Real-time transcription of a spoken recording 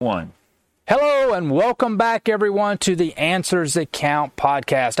One. Hello and welcome back, everyone, to the Answers That Count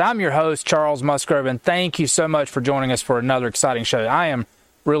podcast. I'm your host, Charles Musgrove, and thank you so much for joining us for another exciting show. I am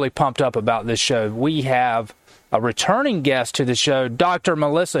really pumped up about this show. We have a returning guest to the show. Dr.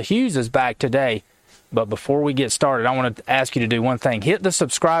 Melissa Hughes is back today. But before we get started, I want to ask you to do one thing. Hit the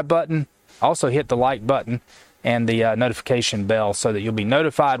subscribe button, also hit the like button, and the notification bell so that you'll be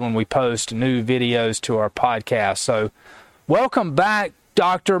notified when we post new videos to our podcast. So welcome back,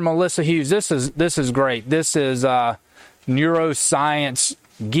 Dr. Melissa Hughes. This is great. This is neuroscience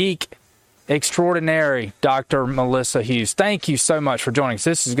geek extraordinary, Dr. Melissa Hughes. Thank you so much for joining us.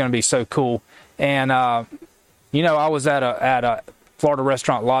 This is going to be so cool. And I was at a Florida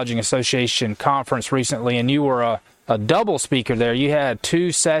Restaurant Lodging Association conference recently, and you were a double speaker there. You had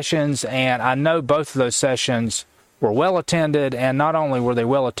two sessions, and I know both of those sessions were well attended. And not only were they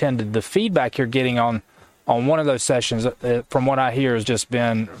well attended, the feedback you're getting on one of those sessions, from what I hear, has just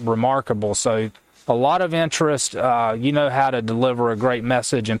been remarkable. So a lot of interest. You know how to deliver a great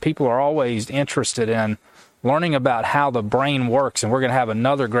message, and people are always interested in learning about how the brain works, and we're going to have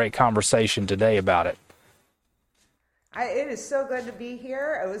another great conversation today about it. It is so good to be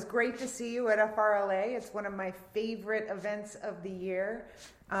here. It was great to see you at FRLA. It's one of my favorite events of the year.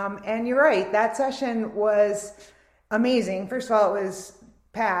 And you're right, that session was amazing. First of all, it was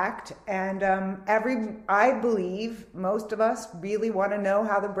packed, and I believe most of us really want to know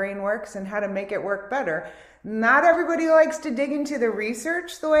how the brain works and how to make it work better. Not everybody likes to dig into the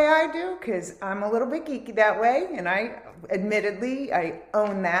research the way I do, because I'm a little bit geeky that way, and I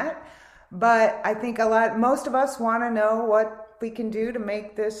own that. But I think most of us want to know what we can do to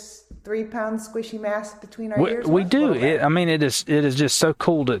make this 3-pound squishy mass between our ears. We do. It is just so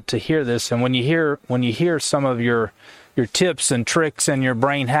cool to hear this. And when you hear some of your tips and tricks and your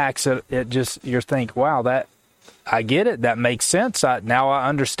brain hacks, you think, wow, I get it. That makes sense. Now I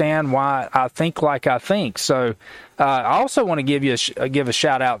understand why I think like I think. So I also want to give a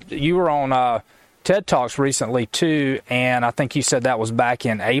shout out. You were on TED Talks recently too, and I think you said that was back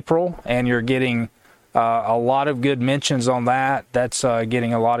in April, and you're getting a lot of good mentions on that. That's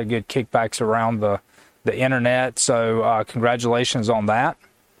getting a lot of good kickbacks around the internet. So congratulations on that.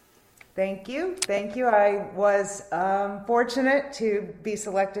 Thank you. I was fortunate to be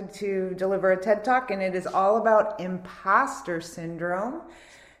selected to deliver a TED Talk, and it is all about imposter syndrome.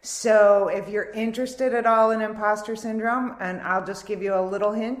 So if you're interested at all in imposter syndrome, and I'll just give you a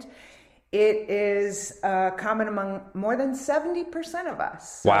little hint, it is common among more than 70% of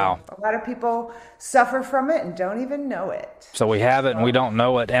us. So wow. A lot of people suffer from it and don't even know it. So we have it and we don't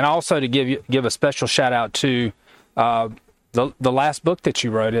know it. And also to give a special shout out to the last book that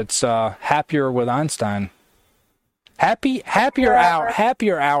you wrote. It's Happier with Einstein. Happier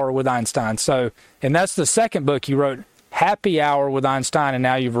Hour with Einstein. So, and that's the second book you wrote, Happy Hour with Einstein, and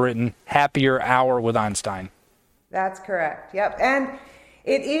now you've written Happier Hour with Einstein. That's correct. Yep. And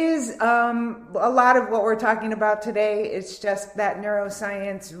it is a lot of what we're talking about today. It's just that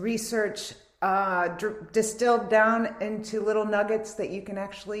neuroscience research distilled down into little nuggets that you can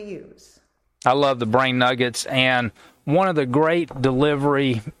actually use. I love the brain nuggets, and one of the great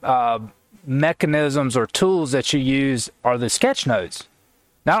delivery mechanisms or tools that you use are the sketch notes.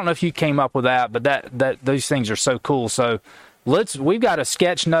 Now, I don't know if you came up with that, but that those things are so cool. So we've got a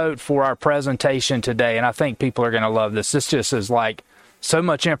sketch note for our presentation today, and I think people are going to love this. This just is like so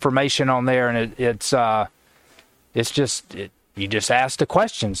much information on there, and you just ask the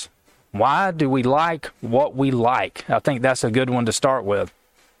questions. Why do we like what we like? I think that's a good one to start with.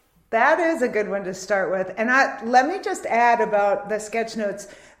 That is a good one to start with. And let me just add about the sketch notes.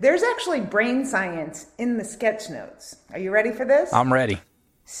 There's actually brain science in the sketch notes. Are you ready for this? I'm ready.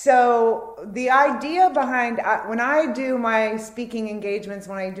 So the idea behind, when I do my speaking engagements,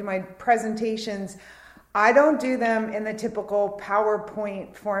 when I do my presentations, I don't do them in the typical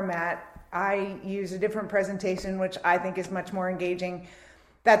PowerPoint format. I use a different presentation, which I think is much more engaging.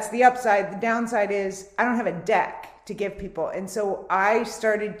 That's the upside. The downside is I don't have a deck to give people. And so I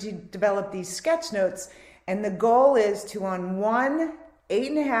started to develop these sketch notes. And the goal is to, on one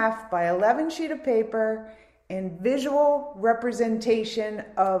 8.5 by 11 sheet of paper, and visual representation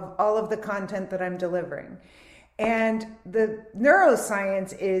of all of the content that I'm delivering. And the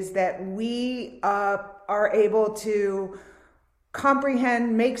neuroscience is that we are able to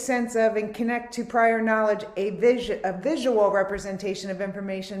comprehend, make sense of, and connect to prior knowledge a visual representation of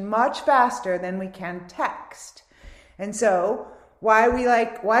information much faster than we can text. And so why do we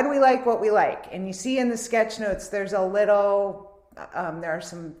like what we like? And you see in the sketch notes, there's a little, there are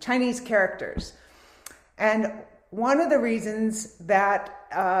some Chinese characters. And one of the reasons that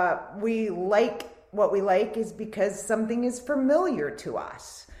we like what we like is because something is familiar to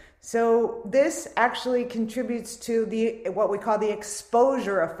us. So this actually contributes to what we call the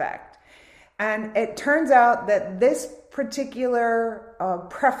exposure effect. And it turns out that this particular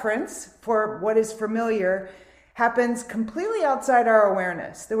preference for what is familiar happens completely outside our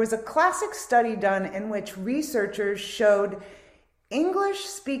awareness. There was a classic study done in which researchers showed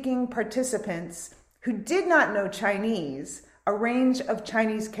English-speaking participants who did not know Chinese a range of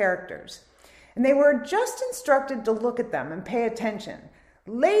Chinese characters. And they were just instructed to look at them and pay attention.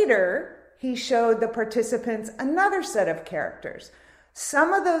 Later, he showed the participants another set of characters.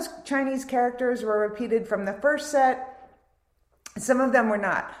 Some of those Chinese characters were repeated from the first set. Some of them were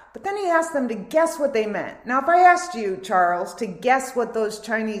not. But then he asked them to guess what they meant. Now, if I asked you, Charles, to guess what those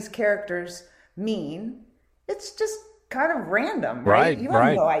Chinese characters mean, it's just kind of random, right? You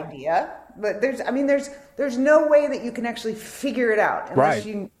have no idea. But there's no way that you can actually figure it out unless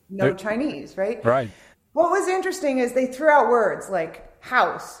you know Chinese, right? Right. What was interesting is they threw out words like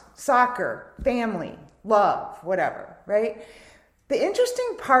house, soccer, family, love, whatever, right? The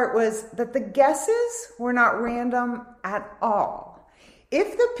interesting part was that the guesses were not random at all.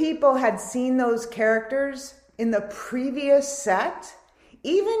 If the people had seen those characters in the previous set,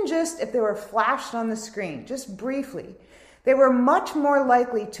 even just if they were flashed on the screen, just briefly, they were much more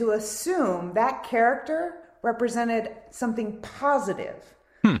likely to assume that character represented something positive,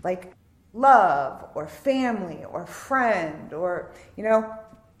 like love or family or friend or,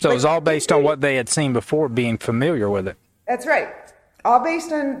 So it was all based on what they had seen before, being familiar with it. That's right. All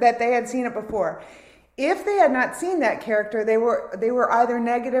based on that they had seen it before. If they had not seen that character, they were either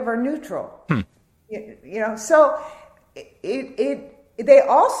negative or neutral. So they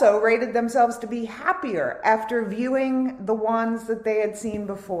also rated themselves to be happier after viewing the ones that they had seen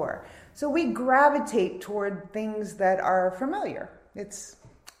before. So we gravitate toward things that are familiar.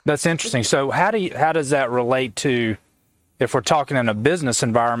 That's interesting. So how does that relate to, if we're talking in a business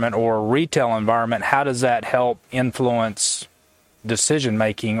environment or a retail environment, how does that help influence decision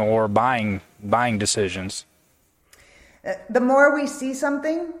making or buying decisions? The more we see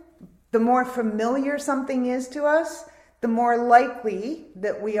something, the more familiar something is to us, the more likely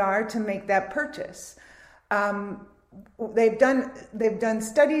that we are to make that purchase. They've done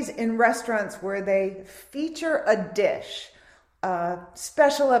studies in restaurants where they feature a dish,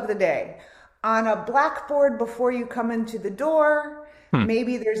 special of the day, on a blackboard before you come into the door.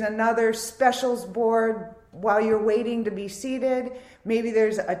 Maybe there's another specials board while you're waiting to be seated. Maybe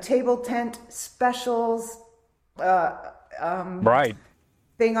there's a table tent specials thing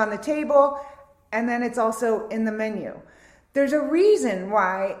on the table, and then it's also in the menu. There's a reason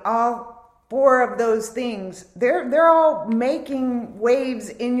why all 4 of those things, they're all making waves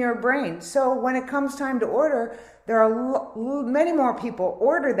in your brain. So when it comes time to order, there are many more people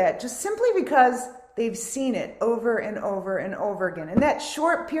order that just simply because they've seen it over and over and over again. In that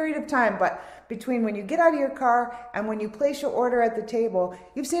short period of time, but between when you get out of your car and when you place your order at the table,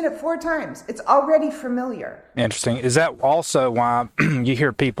 you've seen it 4 times. It's already familiar. Interesting. Is that also why you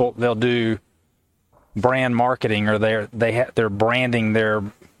hear people, they'll do brand marketing, or they're branding their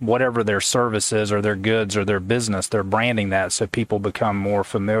whatever their service is or their goods or their business, they're branding that so people become more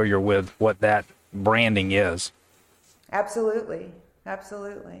familiar with what that branding is? Absolutely.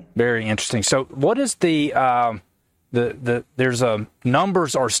 Very interesting. So what is there's a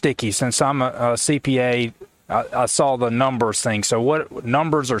numbers are sticky. Since I'm a CPA, I saw the numbers thing. So what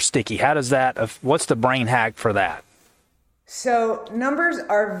numbers are sticky? How does what's the brain hack for that? So numbers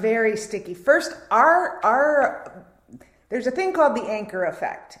are very sticky. First, there's a thing called the anchor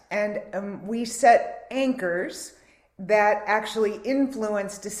effect, and we set anchors that actually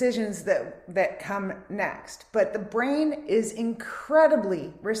influence decisions that come next. But the brain is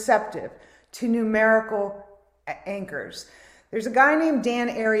incredibly receptive to numerical anchors. There's a guy named Dan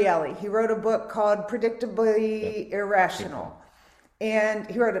Ariely. He wrote a book called Predictably Irrational. And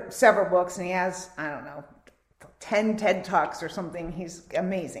he wrote several books, and he has, 10 TED Talks or something. He's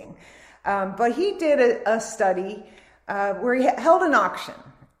amazing. But he did a study where he held an auction,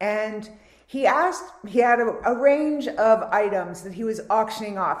 and he had a range of items that he was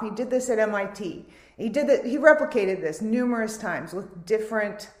auctioning off. He did this at MIT. He replicated this numerous times with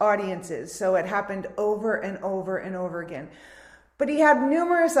different audiences, so it happened over and over and over again. But he had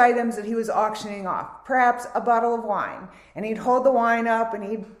numerous items that he was auctioning off, perhaps a bottle of wine. And he'd hold the wine up and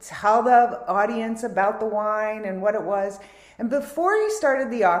he'd tell the audience about the wine and what it was. And before he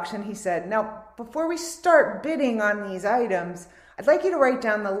started the auction, he said, "Now, before we start bidding on these items, I'd like you to write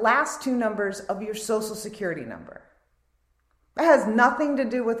down the last 2 numbers of your Social Security number." That has nothing to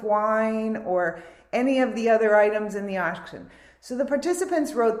do with wine or any of the other items in the auction. So the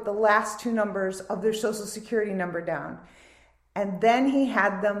participants wrote the last 2 numbers of their Social Security number down. And then he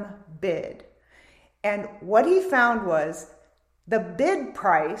had them bid. And what he found was the bid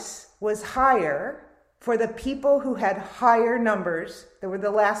price was higher for the people who had higher numbers, that were the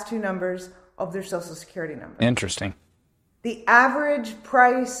last two numbers of their Social Security number. Interesting. The average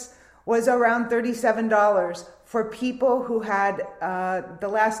price was around $37 for people who had the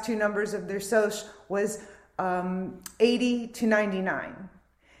last two numbers of their social was 80 to 99.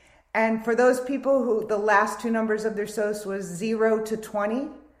 And for those people who the last two numbers of their social was 0 to 20,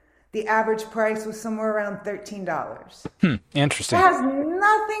 the average price was somewhere around $13. Interesting. It has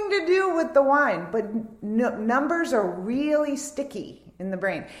nothing to do with the wine, but numbers are really sticky in the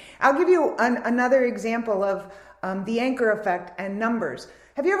brain. I'll give you another example of the anchor effect and numbers.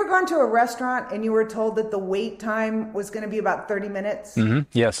 Have you ever gone to a restaurant and you were told that the wait time was going to be about 30 minutes? Mm-hmm.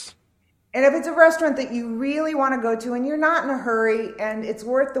 Yes. And if it's a restaurant that you really want to go to and you're not in a hurry and it's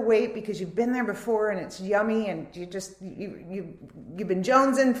worth the wait because you've been there before and it's yummy and you've been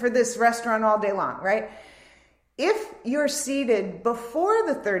jonesing for this restaurant all day long, right? If you're seated before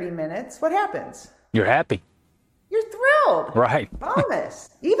the 30 minutes, what happens? You're happy. You're thrilled. Right. Bonus.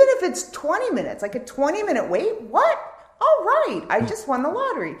 Even if it's 20 minutes, like a 20-minute wait, what? All right, I just won the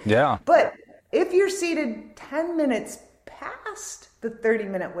lottery. Yeah. But if you're seated 10 minutes past the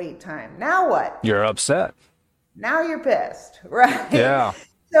 30-minute wait time, now what? You're upset. Now you're pissed, right? Yeah.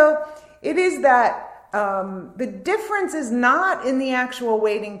 So it is that the difference is not in the actual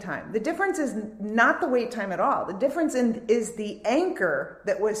waiting time. The difference is not the wait time at all. The difference is the anchor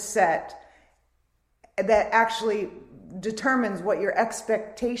that was set that actually determines what your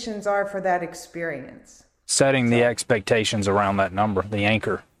expectations are for that experience. Setting the expectations around that number, the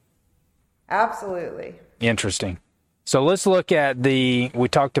anchor. Absolutely. Interesting. So let's look at we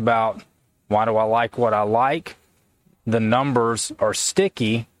talked about why do I like what I like? The numbers are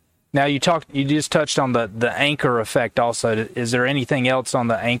sticky. Now you just touched on the anchor effect also. Is there anything else on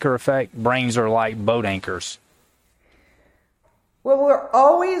the anchor effect? Brains are like boat anchors. Well, we're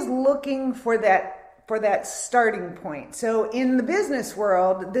always looking for that starting point. So in the business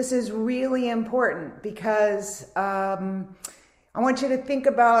world, this is really important because I want you to think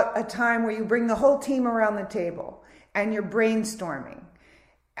about a time where you bring the whole team around the table and you're brainstorming.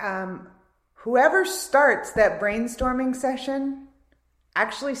 Whoever starts that brainstorming session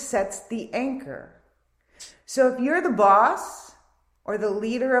actually sets the anchor. So if you're the boss or the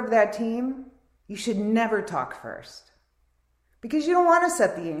leader of that team, you should never talk first because you don't want to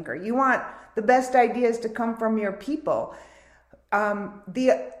set the anchor. You want the best ideas to come from your people.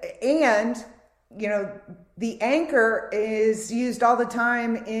 The anchor is used all the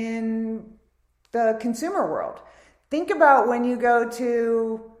time in the consumer world. Think about when you go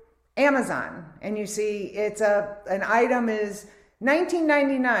to Amazon and you see an item is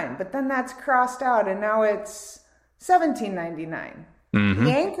 $19.99, but then that's crossed out and now it's $17.99. Mm-hmm.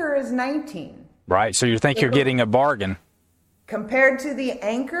 The anchor is $19. Right. So you think you're getting a bargain. Compared to the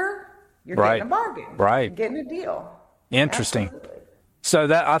anchor, you're getting a bargain. Right. You're getting a deal. Interesting. Absolutely. So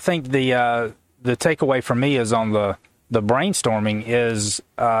that I think the takeaway for me is on the brainstorming is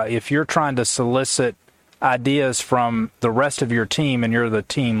if you're trying to solicit ideas from the rest of your team and you're the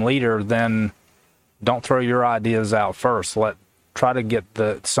team leader, then don't throw your ideas out first. Try to get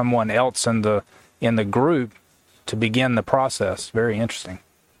someone else in the group to begin the process. Very interesting.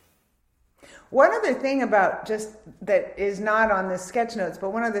 One other thing about just that is not on the sketch notes, but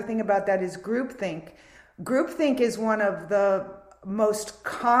one other thing about that is groupthink. Groupthink is one of the most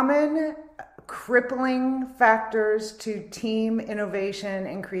common crippling factors to team innovation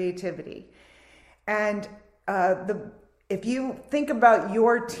and creativity. And if you think about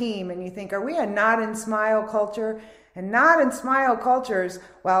your team and you think, are we a nod and smile culture? And nod and smile cultures,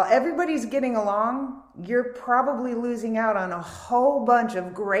 while everybody's getting along, you're probably losing out on a whole bunch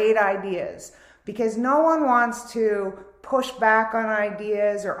of great ideas because no one wants to push back on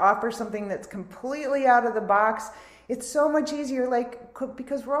ideas or offer something that's completely out of the box. It's so much easier,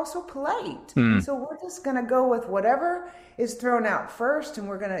 because we're all so polite. So we're just going to go with whatever is thrown out first, and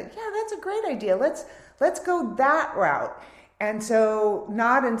we're going to, that's a great idea. Let's go that route. And so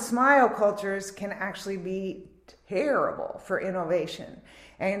nod and smile cultures can actually be terrible for innovation.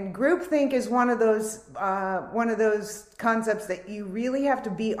 And groupthink is one of those concepts that you really have to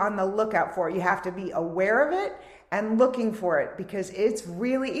be on the lookout for. You have to be aware of it and looking for it because it's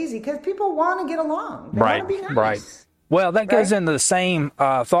really easy because people want to get along. They want to be nice. Right. Well, that goes into the same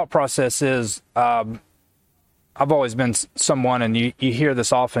thought process is I've always been someone, and you hear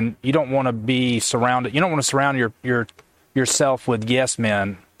this often, you don't want to surround yourself with yes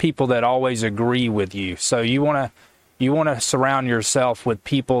men, people that always agree with you. So you want you want to surround yourself with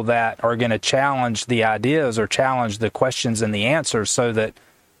people that are going to challenge the ideas or challenge the questions and the answers so that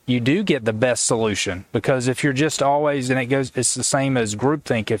you do get the best solution. Because if you're just always, and it's the same as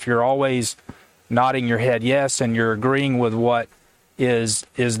groupthink, if you're always nodding your head yes and you're agreeing with what is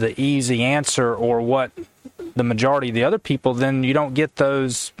the easy answer or what the majority of the other people, then you don't get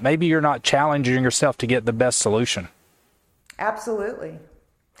those, maybe you're not challenging yourself to get the best solution. Absolutely.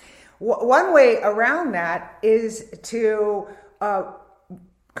 One way around that is to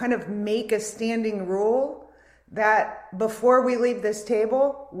kind of make a standing rule that before we leave this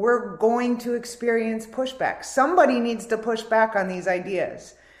table, we're going to experience pushback. Somebody needs to push back on these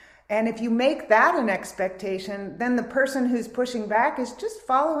ideas. And if you make that an expectation, then the person who's pushing back is just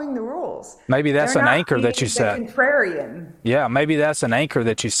following the rules. Maybe that's an anchor that you set. Contrarian. Yeah, maybe that's an anchor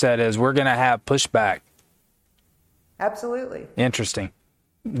that you set is we're going to have pushback. Absolutely. Interesting.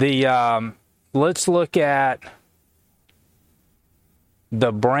 Let's look at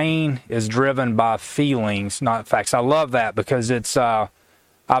the brain is driven by feelings, not facts. I love that because it's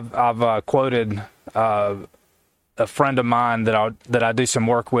I've quoted a friend of mine that I do some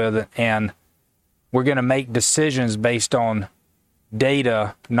work with, and we're going to make decisions based on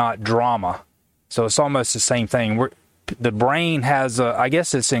data, not drama. So it's almost the same thing. The brain has I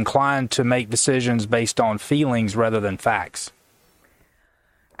guess it's inclined to make decisions based on feelings rather than facts.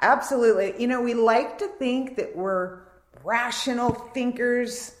 Absolutely. You know, we like to think that we're rational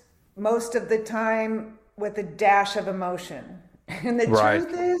thinkers most of the time with a dash of emotion. And the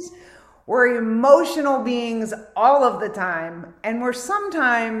truth is, we're emotional beings all of the time, and we're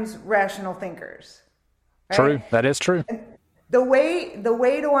sometimes rational thinkers. Right? True. That is true. And the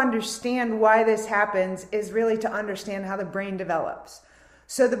way to understand why this happens is really to understand how the brain develops.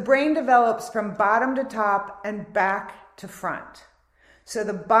 So the brain develops from bottom to top and back to front. So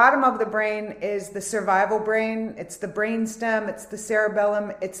the bottom of the brain is the survival brain. It's the brainstem. It's the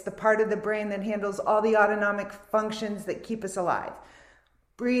cerebellum. It's the part of the brain that handles all the autonomic functions that keep us alive.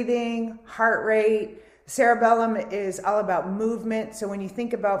 Breathing, heart rate. Cerebellum is all about movement. So when you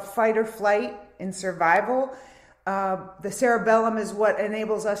think about fight or flight in survival, the cerebellum is what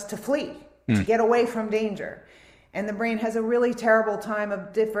enables us to flee, to get away from danger. And the brain has a really terrible time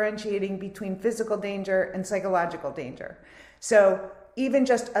of differentiating between physical danger and psychological danger. So even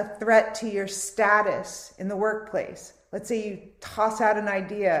just a threat to your status in the workplace. Let's say you toss out an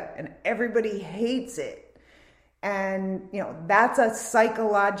idea and everybody hates it. And, that's a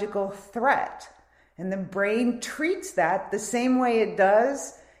psychological threat. And the brain treats that the same way it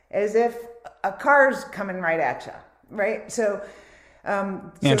does as if a car's coming right at you, right? So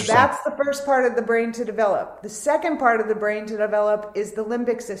that's the first part of the brain to develop. The second part of the brain to develop is the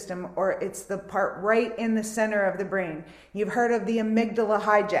limbic system, or it's the part right in the center of the brain. You've heard of the amygdala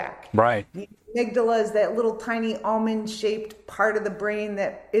hijack. Right. The amygdala is that little tiny almond-shaped part of the brain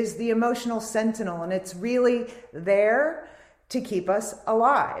that is the emotional sentinel, and it's really there to keep us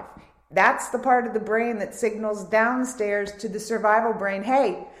alive. That's the part of the brain that signals downstairs to the survival brain,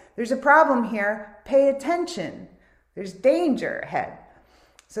 hey, there's a problem here, pay attention. There's danger ahead.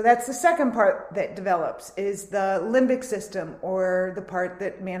 So that's the second part that develops, is the limbic system, or the part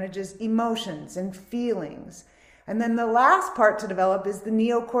that manages emotions and feelings. And then the last part to develop is the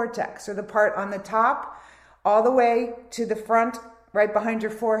neocortex, or the part on the top all the way to the front, right behind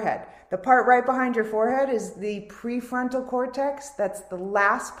your forehead. The part right behind your forehead is the prefrontal cortex. That's the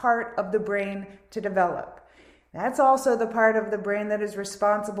last part of the brain to develop. That's also the part of the brain that is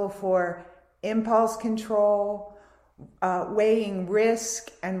responsible for impulse control, weighing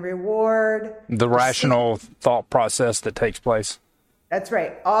risk and reward. The rational thought process that takes place. That's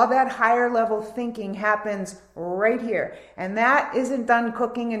right. All that higher level thinking happens right here. And that isn't done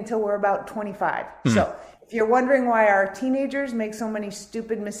cooking until we're about 25. So if you're wondering why our teenagers make so many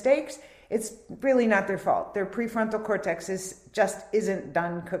stupid mistakes, it's really not their fault. Their prefrontal cortex just isn't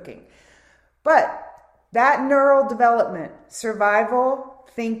done cooking. But that neural development, survival,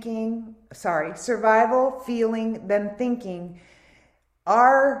 feeling, then thinking,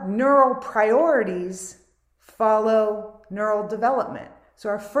 our neural priorities follow neural development. So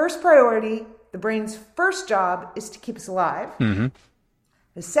our first priority, the brain's first job, is to keep us alive. Mm-hmm.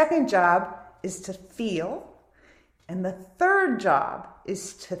 The second job is to feel. And the third job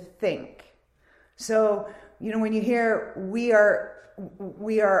is to think. So, when you hear we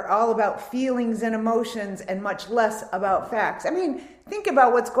are all about feelings and emotions and much less about facts. I mean, think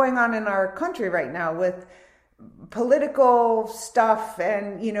about what's going on in our country right now with political stuff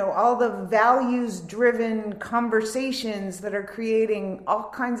and, all the values-driven conversations that are creating all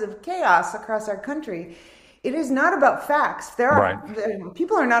kinds of chaos across our country. It is not about facts.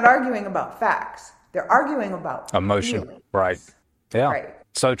 People are not arguing about facts. They're arguing about emotion. feelings. Right. Yeah. Right.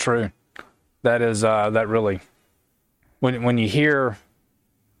 So true. That is, that really, when you hear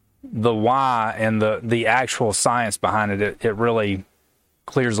the why and the actual science behind it, it really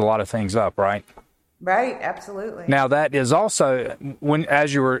clears a lot of things up, right? Right, absolutely. Now that is also, when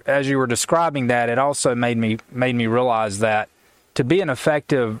as you were describing that, it also made me realize that to be an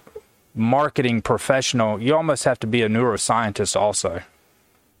effective marketing professional, you almost have to be a neuroscientist also.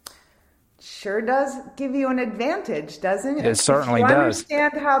 Sure does give you an advantage, doesn't it? It certainly does. If you does.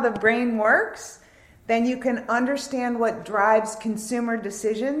 understand how the brain works, then you can understand what drives consumer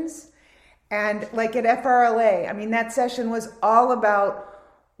decisions. And like at FRLA, I mean, that session was all about,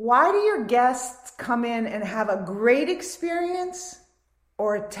 why do your guests come in and have a great experience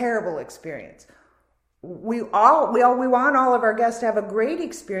or a terrible experience? We want all of our guests to have a great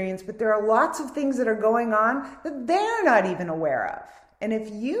experience, but there are lots of things that are going on that they're not even aware of. And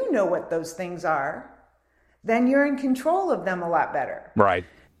if you know what those things are, then you're in control of them a lot better. Right.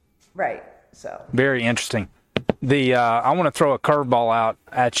 Right. So very interesting. I want to throw a curveball out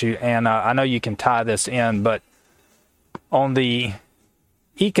at you, and I know you can tie this in, but on the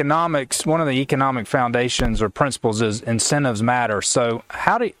economics, one of the economic foundations or principles is incentives matter. So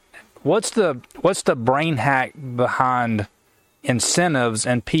what's the brain hack behind incentives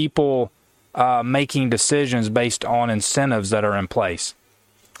and people making decisions based on incentives that are in place?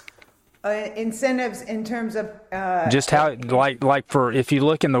 Incentives in terms of just how, like for, if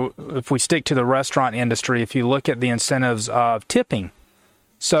we stick to the restaurant industry, if you look at the incentives of tipping.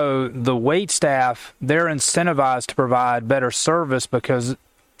 So the wait staff, they're incentivized to provide better service because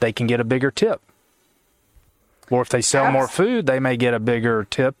they can get a bigger tip. Or if they sell more food, they may get a bigger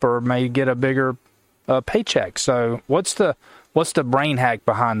tip or may get a bigger paycheck. So what's the brain hack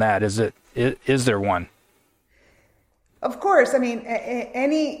behind that? Is there one? Of course. I mean,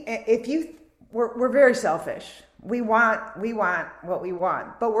 we're very selfish. We want what we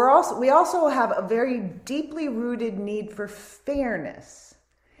want, but we also have a very deeply rooted need for fairness.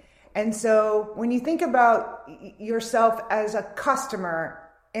 And so when you think about yourself as a customer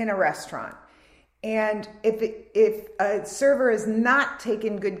in a restaurant, and if a server is not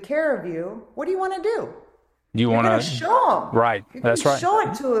taking good care of you, what do you want to do? You want to show them. Right. That's right. Show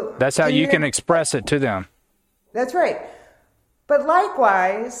it to. That's how you can express it to them. That's right. But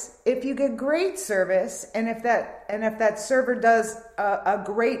likewise, if you get great service, and if that server does a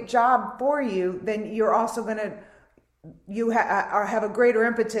great job for you, then you're also going to have a greater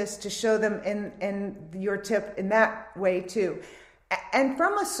impetus to show them in your tip in that way too. And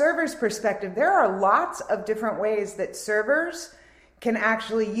from a server's perspective, there are lots of different ways that servers can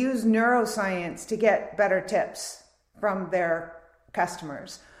actually use neuroscience to get better tips from their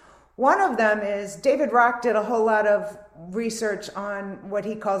customers. One of them is David Rock did a whole lot of research on what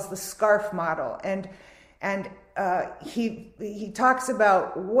he calls the SCARF model, and he talks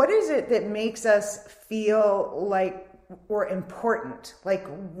about what is it that makes us feel like we're important, like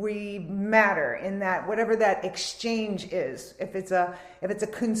we matter in that whatever that exchange is, if it's a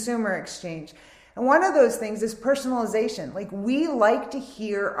consumer exchange. And one of those things is personalization. Like, we like to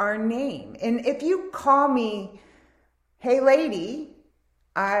hear our name. And if you call me, "Hey lady,"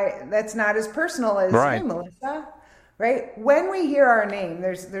 that's not as personal as, right. "Hey Melissa," right? When we hear our name,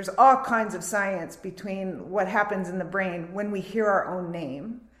 there's all kinds of science between what happens in the brain when we hear our own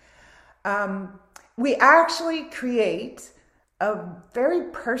name. We actually create a very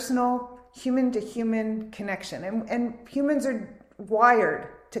personal human-to-human connection. And humans are wired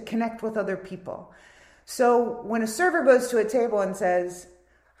to connect with other people. So when a server goes to a table and says,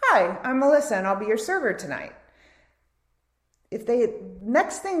 "Hi, I'm Melissa and I'll be your server tonight,"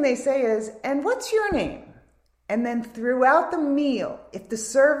 next thing they say is, "And what's your name?" And then throughout the meal, if the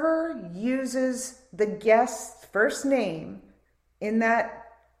server uses the guest's first name in that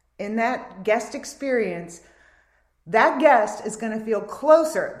guest experience, that guest is going to feel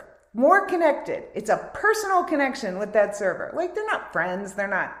closer, more connected. It's a personal connection with that server. Like, they're not friends. They're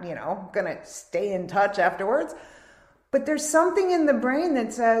not, going to stay in touch afterwards. But there's something in the brain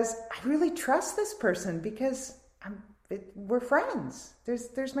that says, "I really trust this person because we're friends.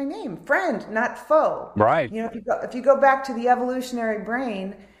 There's my name, friend, not foe." Right. If you go back to the evolutionary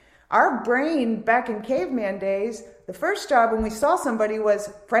brain, our brain back in caveman days, the first job when we saw somebody was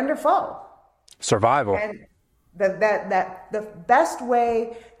friend or foe. Survival. And the best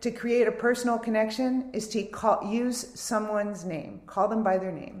way to create a personal connection is to use someone's name. Call them by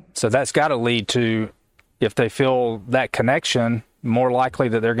their name. So that's got to lead to, if they feel that connection, more likely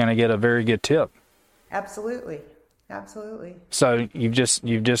that they're going to get a very good tip. Absolutely. So you've just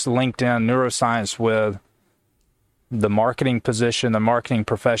linked in neuroscience with the marketing position, the marketing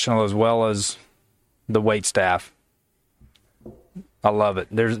professional, as well as the wait staff. I love it.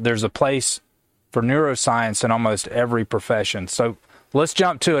 There's a place for neuroscience in almost every profession. So let's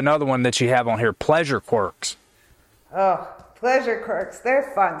jump to another one that you have on here, pleasure quirks. Oh, pleasure quirks.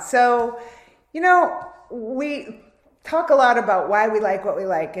 They're fun. So, we talk a lot about why we like what we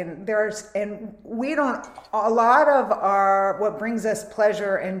like, and we don't, a lot of what brings us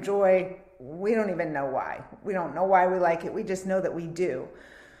pleasure and joy, we don't even know why. We don't know why we like it. We just know that we do.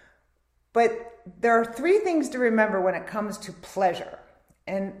 But there are three things to remember when it comes to pleasure.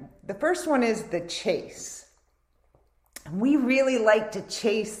 And the first one is the chase. We really like to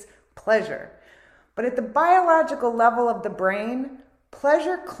chase pleasure. But at the biological level of the brain,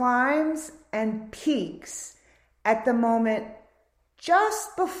 pleasure climbs and peaks at the moment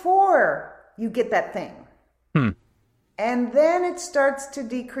just before you get that thing. And then it starts to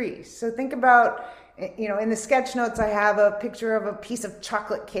decrease. So think about, in the sketch notes, I have a picture of a piece of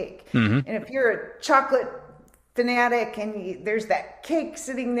chocolate cake. And if you're a chocolate fanatic and there's that cake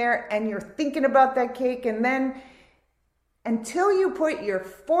sitting there and you're thinking about that cake, and then until you put your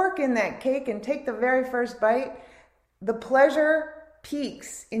fork in that cake and take the very first bite, the pleasure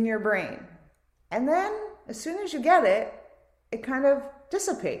peaks in your brain. And then as soon as you get it, it kind of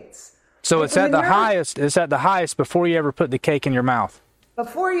dissipates. So it's at the highest before you ever put the cake in your mouth.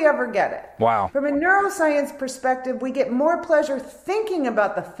 Before you ever get it. Wow. From a neuroscience perspective, we get more pleasure thinking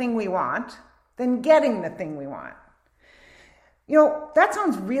about the thing we want than getting the thing we want. That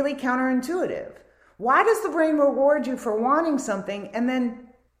sounds really counterintuitive. Why does the brain reward you for wanting something and then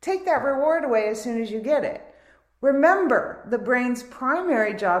take that reward away as soon as you get it? Remember, the brain's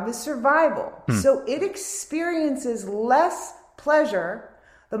primary job is survival. So it experiences less pleasure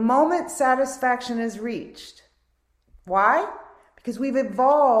the moment satisfaction is reached. Why? Because we've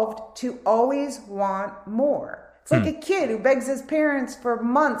evolved to always want more. It's like a kid who begs his parents for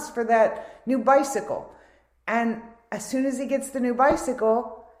months for that new bicycle. And as soon as he gets the new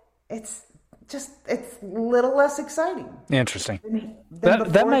bicycle, it's a little less exciting. Interesting.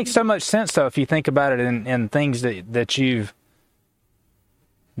 That makes so much sense, though, if you think about it in things that you've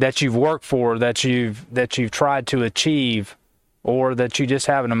worked for, that you've tried to achieve, or that you just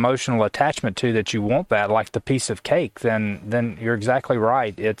have an emotional attachment to, that you want that, like the piece of cake, then you're exactly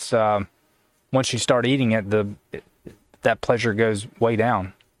right. It's once you start eating it, that pleasure goes way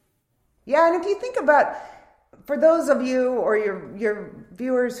down. Yeah, and if you think about, for those of you or your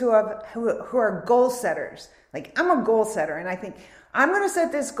viewers who are goal setters, like I'm a goal setter, and I think I'm going to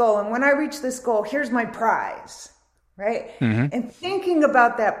set this goal, and when I reach this goal, here's my prize, right? And thinking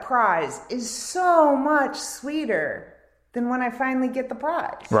about that prize is so much sweeter than when I finally get the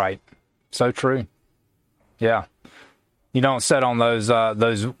prize. Right. So true. Yeah. You don't sit on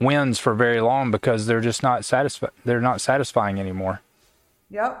those wins for very long because they're just not they're not satisfying anymore.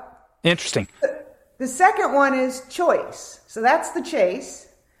 Yep. Interesting. The second one is choice. So that's the chase.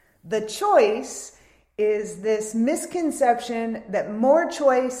 The choice is this misconception that more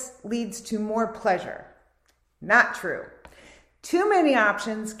choice leads to more pleasure. Not true. Too many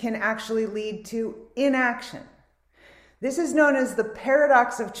options can actually lead to inaction. This is known as the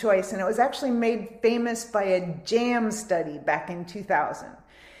paradox of choice, and it was actually made famous by a jam study back in 2000.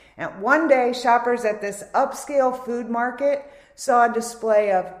 And one day, shoppers at this upscale food market saw a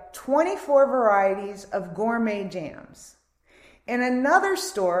display of 24 varieties of gourmet jams. In another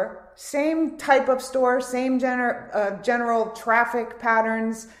store, same type of store, same general traffic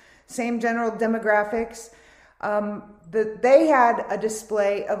patterns, same general demographics, they had a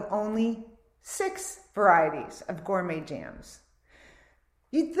display of only 6 varieties of gourmet jams.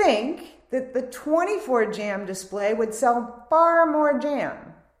 You'd think that the 24 jam display would sell far more jam,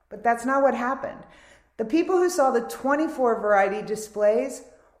 but that's not what happened. The people who saw the 24 variety displays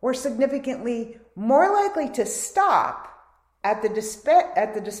were significantly more likely to stop at the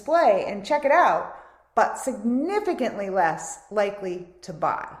display and check it out, but significantly less likely to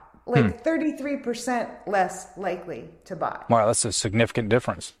buy. Like 33% less likely to buy. Wow, that's a significant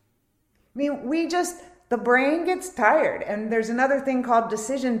difference. I mean, the brain gets tired, and there's another thing called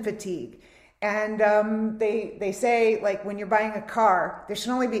decision fatigue. And they say, like, when you're buying a car, there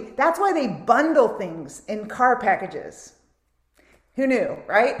should only be, that's why they bundle things in car packages. Who knew,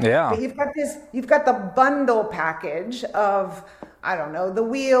 right? Yeah. But you've got the bundle package of, I don't know, the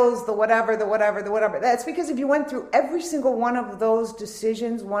wheels, the whatever. That's because if you went through every single one of those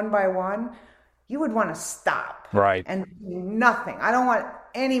decisions one by one, you would want to stop. Right. And do nothing. I don't want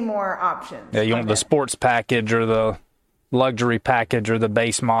any more options. Yeah, you want the sports package or the luxury package or the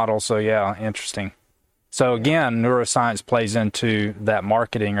base model. So yeah, interesting. So again, neuroscience plays into that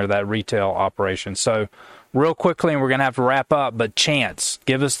marketing or that retail operation. So real quickly, and we're going to have to wrap up, but Chance,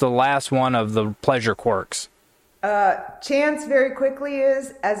 give us the last one of the pleasure quirks. Chance, very quickly,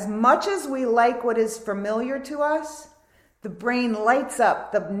 is as much as we like what is familiar to us, the brain lights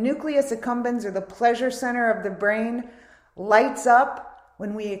up. The nucleus accumbens, or the pleasure center of the brain, lights up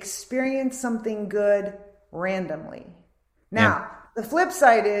when we experience something good randomly. Now, the flip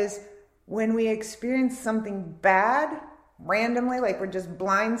side is when we experience something bad randomly, like we're just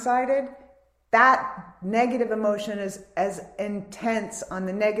blindsided, that negative emotion is as intense on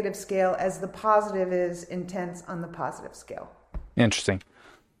the negative scale as the positive is intense on the positive scale. Interesting.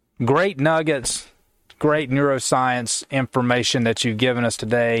 Great nuggets, great neuroscience information that you've given us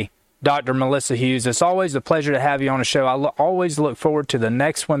today. Dr. Melissa Hughes, it's always a pleasure to have you on the show. I always look forward to the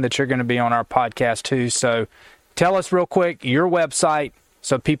next one that you're going to be on our podcast too. So tell us real quick your website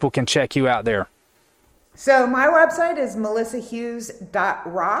so people can check you out there. So my website is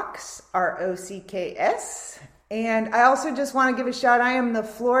melissahughes.rocks, ROCKS. And I also just want to give a shout. I am the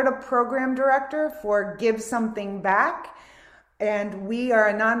Florida Program Director for Give Something Back. And we are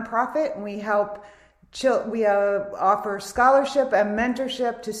a nonprofit, and we help we offer scholarship and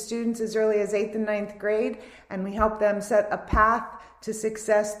mentorship to students as early as 8th and 9th grade, and we help them set a path to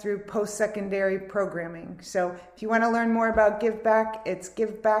success through post-secondary programming. So if you want to learn more about Give Back, it's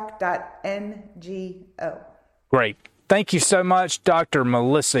giveback.ngo. Great. Thank you so much, Dr.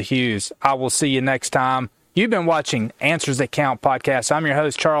 Melissa Hughes. I will see you next time. You've been watching Answers That Count podcast. I'm your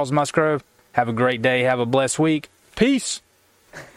host, Charles Musgrove. Have a great day. Have a blessed week. Peace.